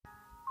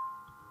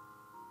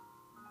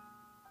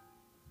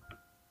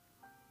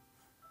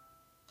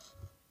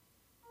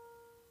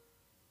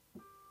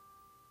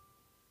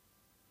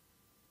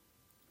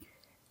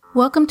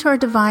Welcome to our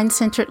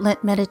Divine-Centered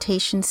Lent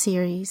Meditation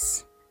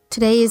series.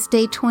 Today is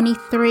day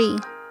 23,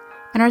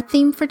 and our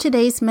theme for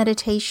today's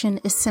meditation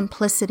is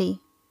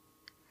simplicity.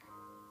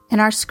 And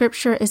our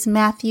scripture is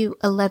Matthew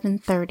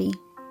 11:30.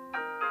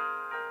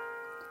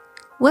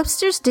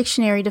 Webster's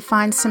Dictionary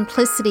defines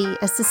simplicity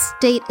as the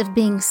state of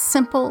being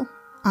simple,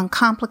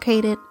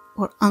 uncomplicated,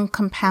 or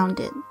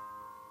uncompounded.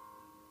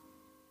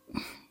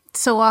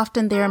 So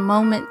often there are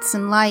moments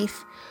in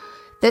life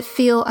that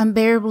feel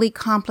unbearably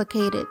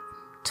complicated.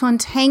 To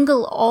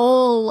untangle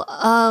all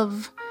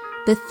of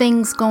the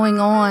things going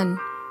on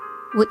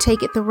would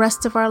take it the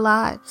rest of our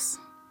lives.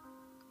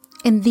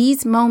 In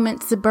these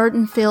moments, the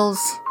burden feels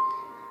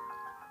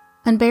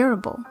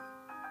unbearable.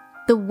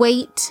 The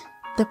weight,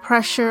 the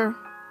pressure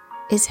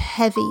is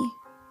heavy.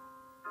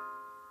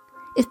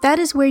 If that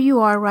is where you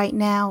are right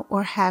now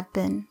or have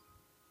been,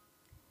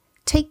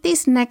 take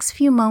these next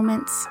few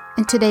moments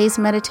in today's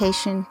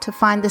meditation to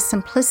find the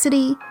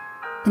simplicity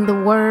in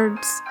the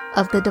words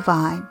of the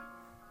divine.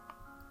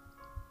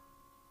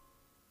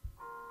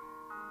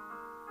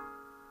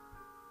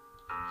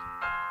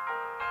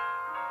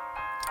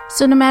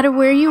 So no matter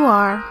where you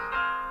are,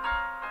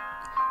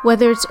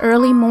 whether it's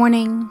early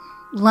morning,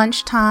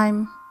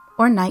 lunchtime,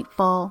 or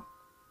nightfall,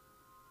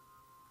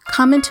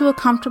 come into a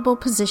comfortable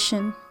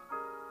position.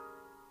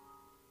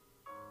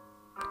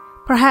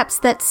 Perhaps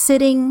that's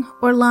sitting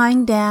or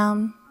lying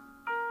down,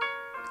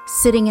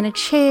 sitting in a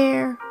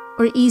chair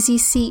or easy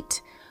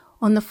seat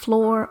on the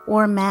floor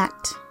or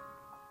mat.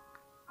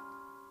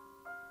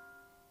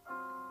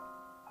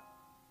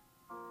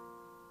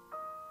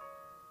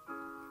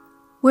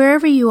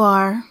 Wherever you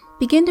are,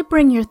 begin to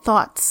bring your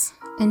thoughts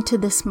into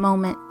this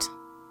moment.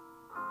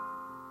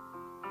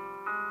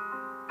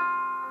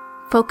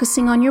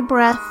 Focusing on your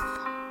breath.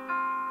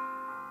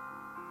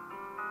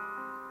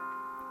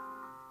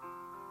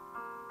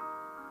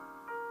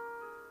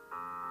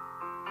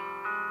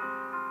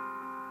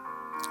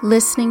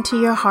 Listening to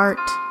your heart.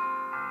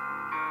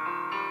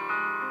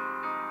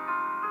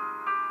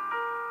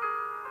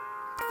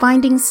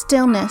 Finding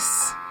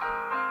stillness.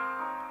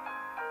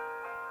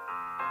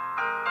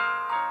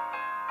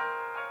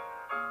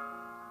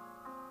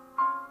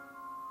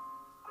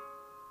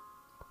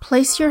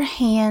 Place your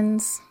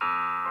hands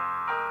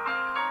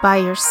by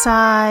your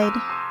side,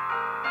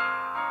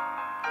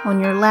 on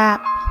your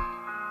lap,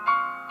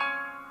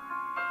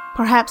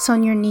 perhaps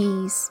on your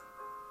knees,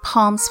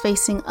 palms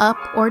facing up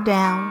or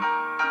down.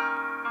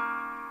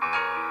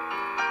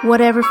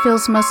 Whatever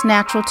feels most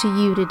natural to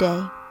you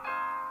today.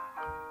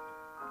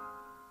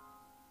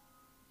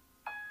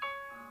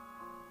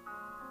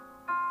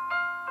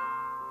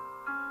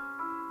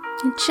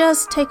 And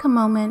just take a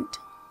moment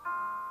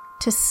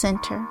to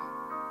center.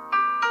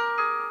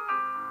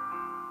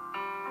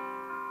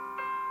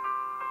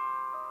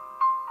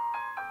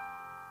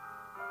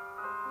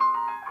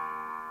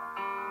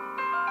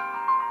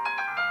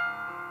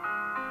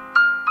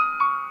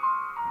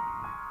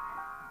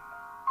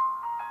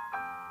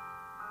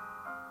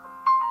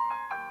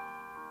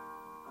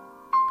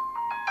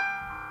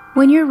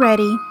 When you're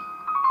ready,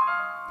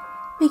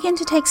 begin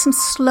to take some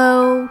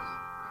slow,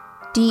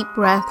 deep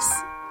breaths,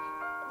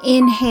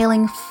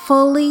 inhaling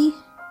fully,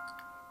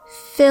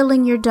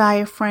 filling your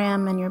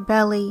diaphragm and your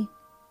belly,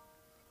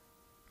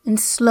 and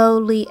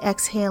slowly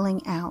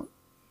exhaling out.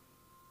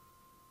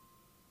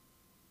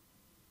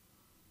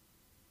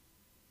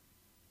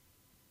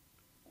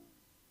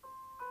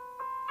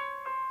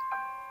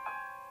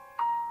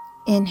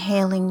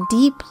 Inhaling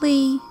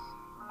deeply,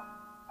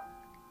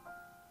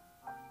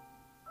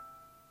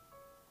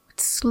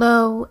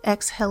 slow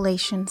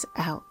exhalations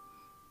out.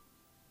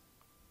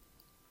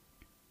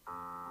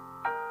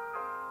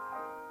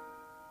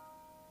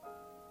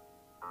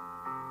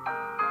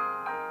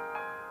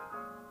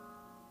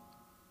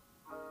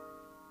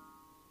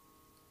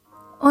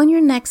 On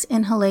your next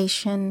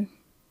inhalation,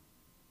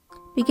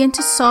 begin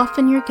to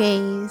soften your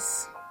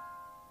gaze,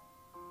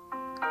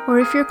 or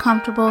if you're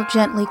comfortable,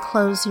 gently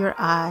close your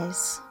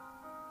eyes.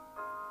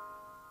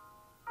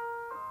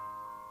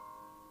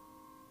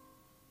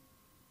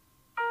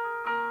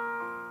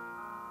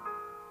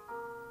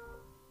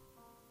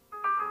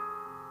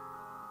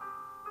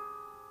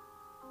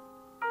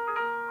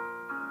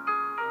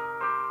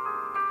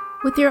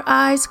 With your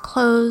eyes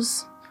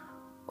closed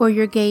or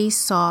your gaze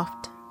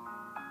soft,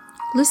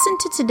 listen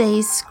to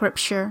today's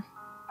scripture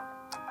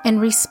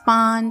and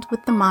respond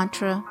with the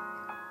mantra,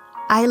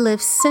 I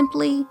live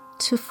simply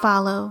to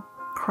follow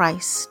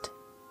Christ.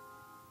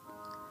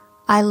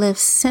 I live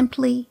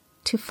simply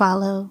to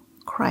follow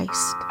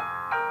Christ.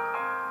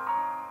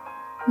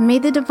 May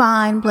the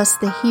divine bless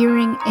the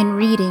hearing and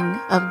reading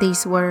of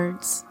these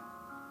words.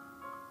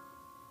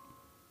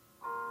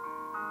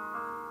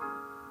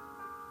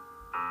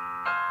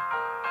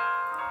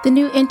 The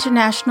New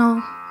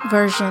International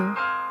Version,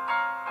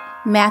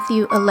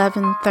 Matthew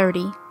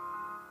 11:30.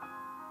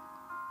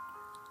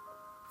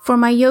 For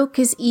my yoke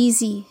is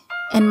easy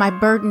and my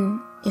burden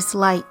is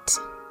light.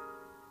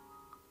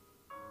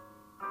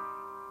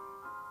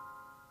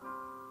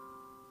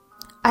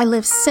 I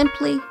live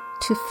simply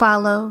to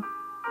follow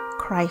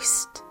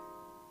Christ.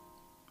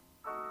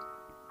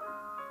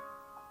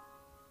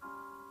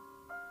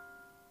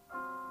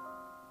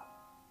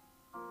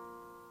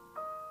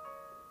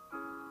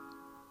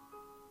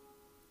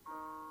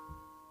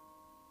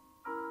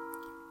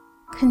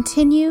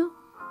 Continue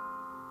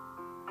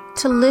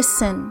to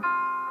listen,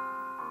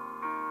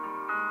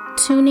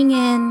 tuning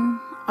in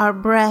our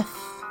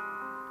breath,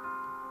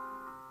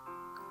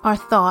 our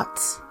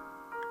thoughts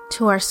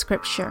to our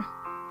scripture.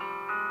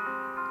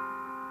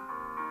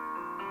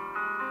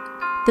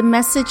 The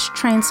Message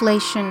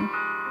translation,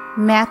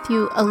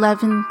 Matthew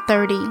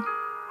 11:30.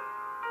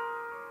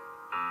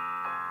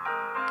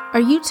 Are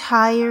you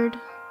tired,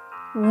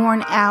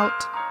 worn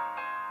out,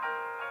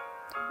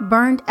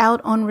 burned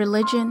out on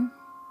religion?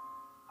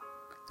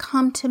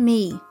 Come to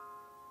me.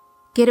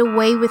 Get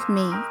away with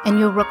me and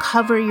you'll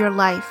recover your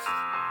life.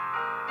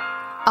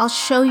 I'll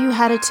show you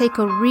how to take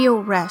a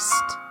real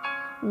rest.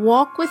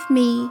 Walk with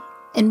me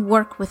and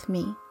work with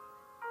me.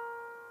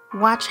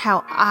 Watch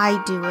how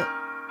I do it.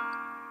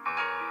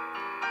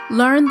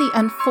 Learn the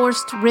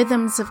unforced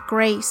rhythms of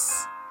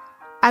grace.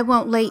 I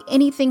won't lay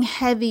anything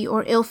heavy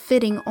or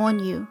ill-fitting on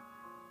you.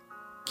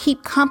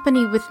 Keep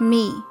company with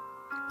me,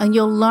 and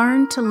you'll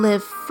learn to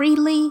live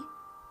freely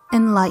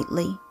and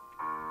lightly.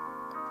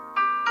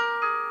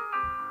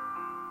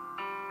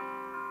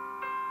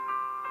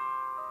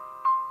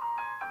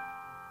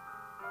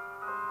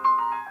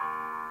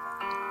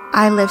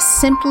 I live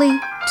simply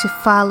to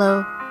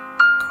follow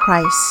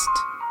Christ.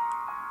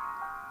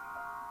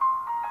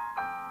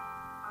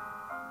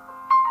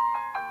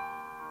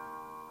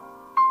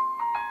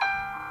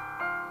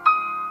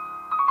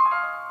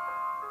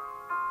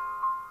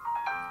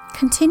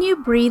 Continue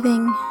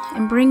breathing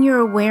and bring your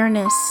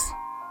awareness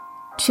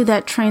to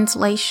that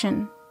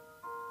translation.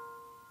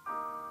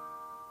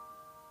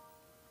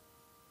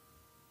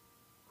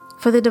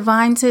 For the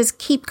divine says,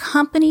 keep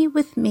company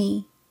with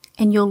me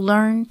and you'll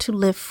learn to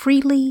live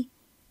freely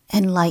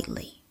and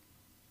lightly.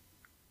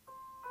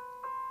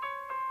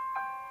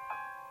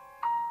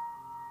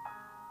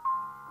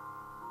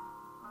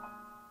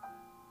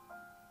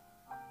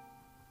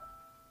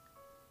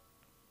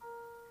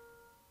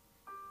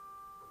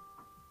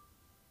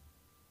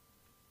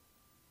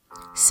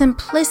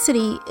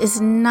 Simplicity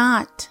is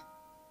not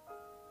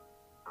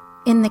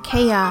in the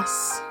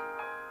chaos.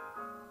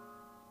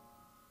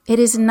 It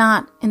is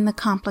not in the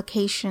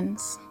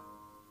complications.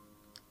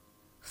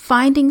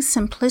 Finding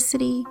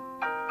simplicity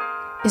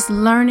is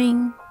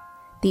learning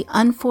the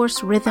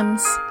unforced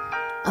rhythms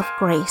of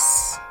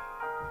grace.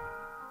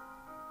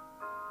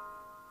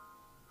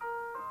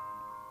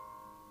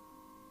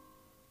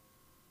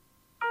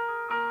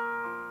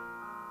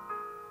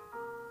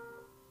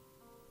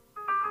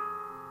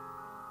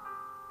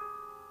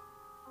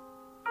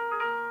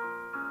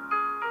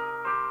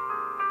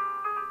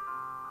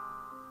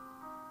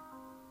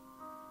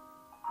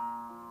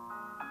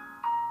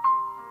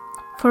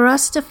 For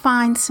us to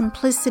find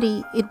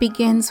simplicity, it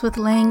begins with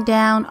laying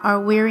down our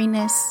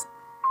weariness,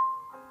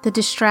 the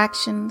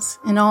distractions,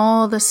 and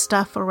all the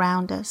stuff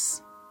around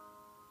us.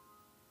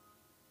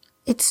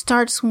 It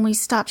starts when we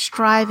stop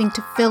striving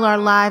to fill our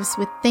lives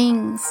with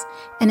things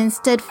and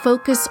instead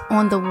focus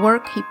on the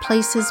work He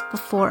places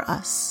before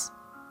us.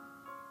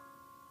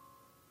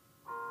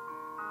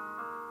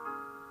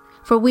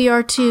 For we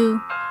are to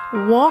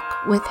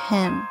walk with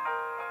Him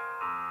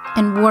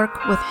and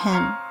work with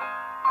Him.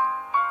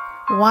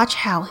 Watch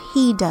how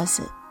He does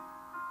it.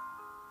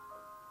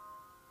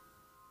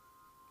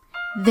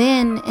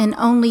 Then and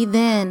only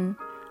then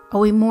are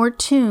we more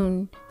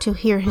tuned to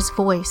hear His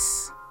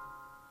voice.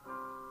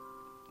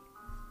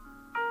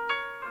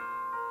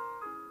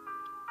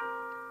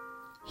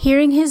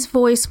 Hearing His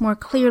voice more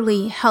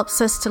clearly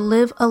helps us to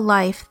live a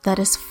life that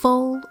is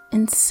full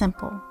and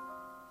simple.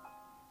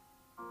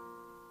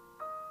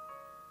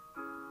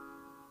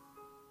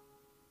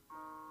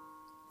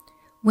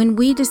 When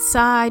we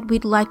decide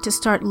we'd like to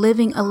start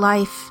living a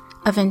life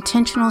of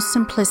intentional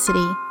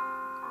simplicity,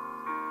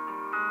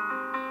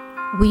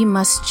 we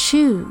must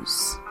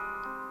choose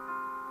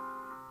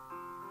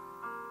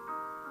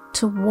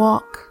to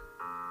walk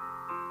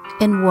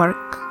and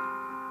work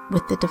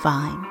with the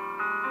divine.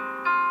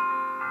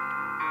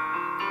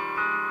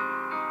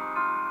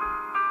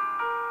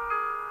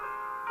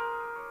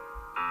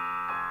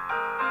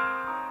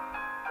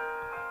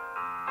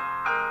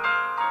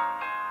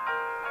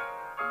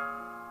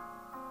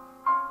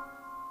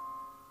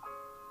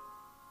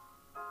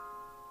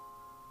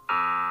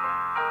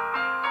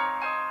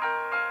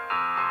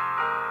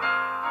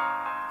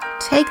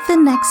 Take the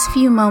next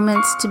few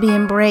moments to be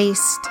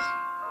embraced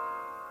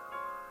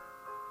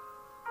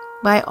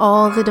by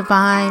all the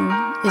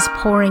divine is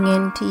pouring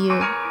into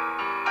you.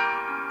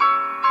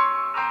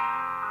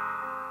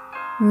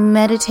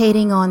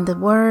 Meditating on the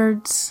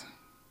words,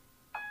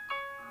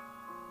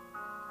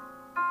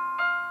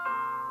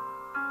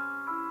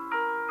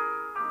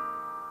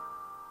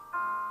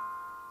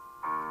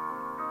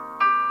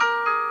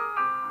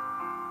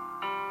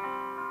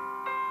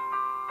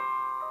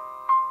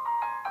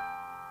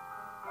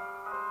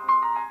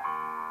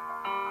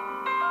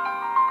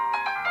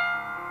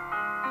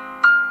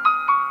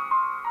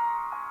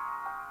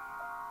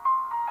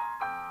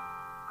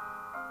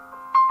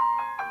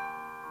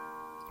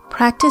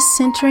 practice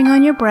centering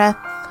on your breath.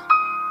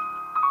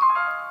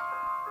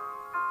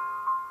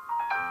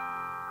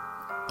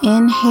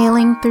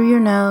 Inhaling through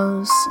your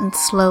nose and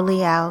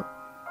slowly out.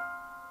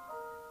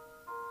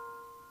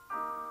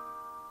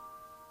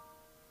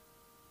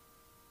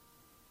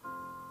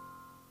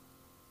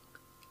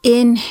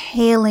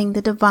 Inhaling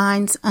the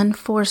divine's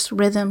unforced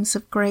rhythms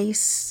of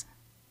grace.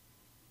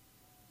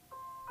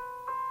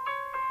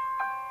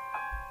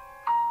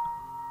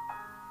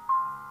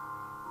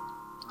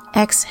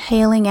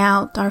 Exhaling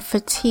out our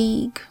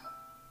fatigue,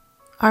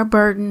 our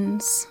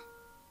burdens.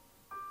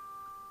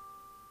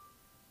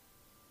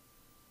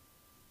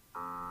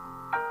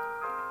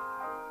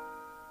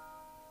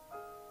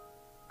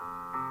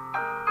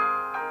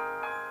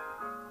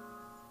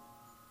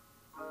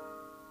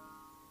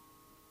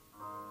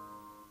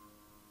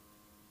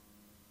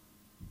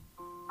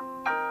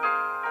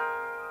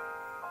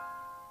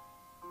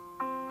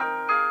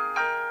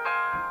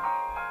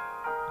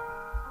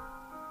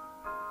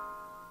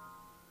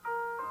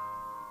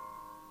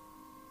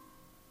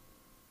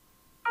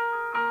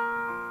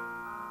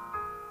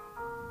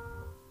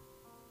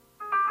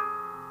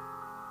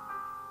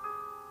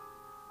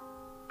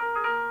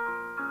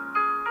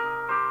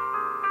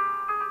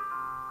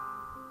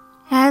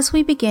 As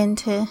we begin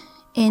to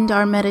end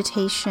our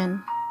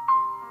meditation,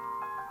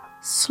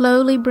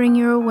 slowly bring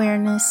your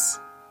awareness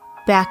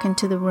back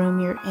into the room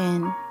you're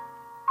in.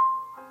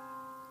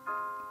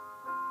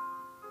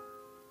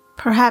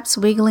 Perhaps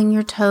wiggling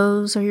your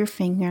toes or your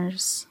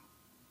fingers.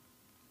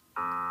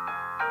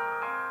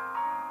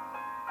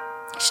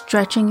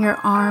 Stretching your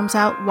arms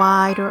out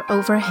wide or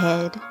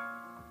overhead.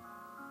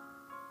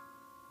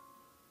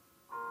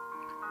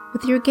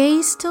 With your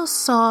gaze still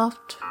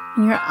soft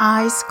and your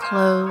eyes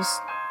closed,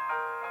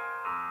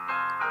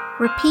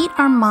 repeat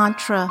our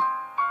mantra,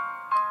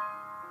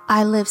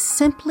 I live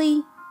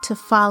simply to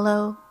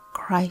follow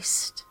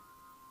Christ.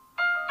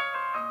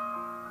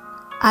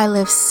 I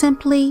live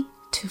simply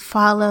to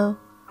follow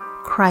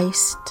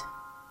Christ.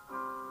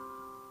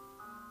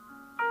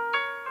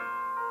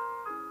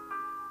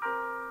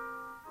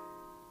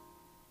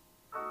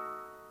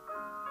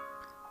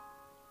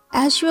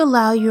 As you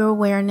allow your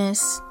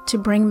awareness to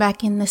bring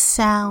back in the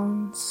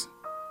sounds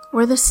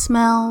or the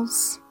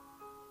smells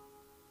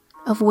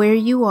of where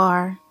you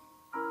are,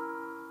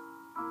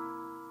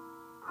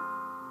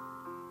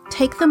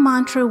 take the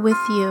mantra with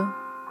you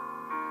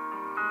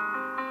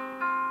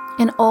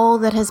and all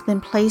that has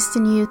been placed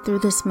in you through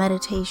this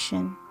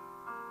meditation.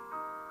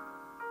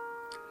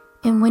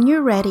 And when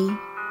you're ready,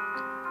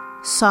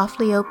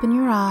 softly open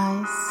your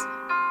eyes,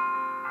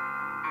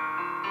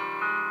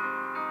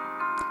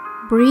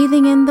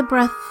 breathing in the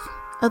breath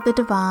of the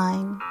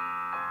divine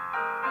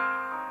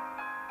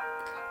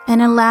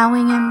and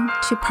allowing him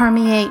to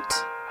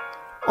permeate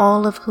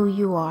all of who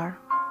you are.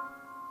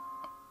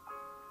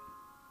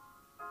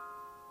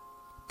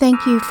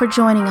 Thank you for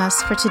joining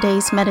us for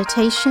today's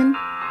meditation.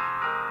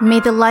 May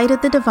the light of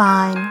the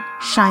divine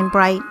shine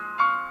bright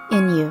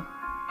in you.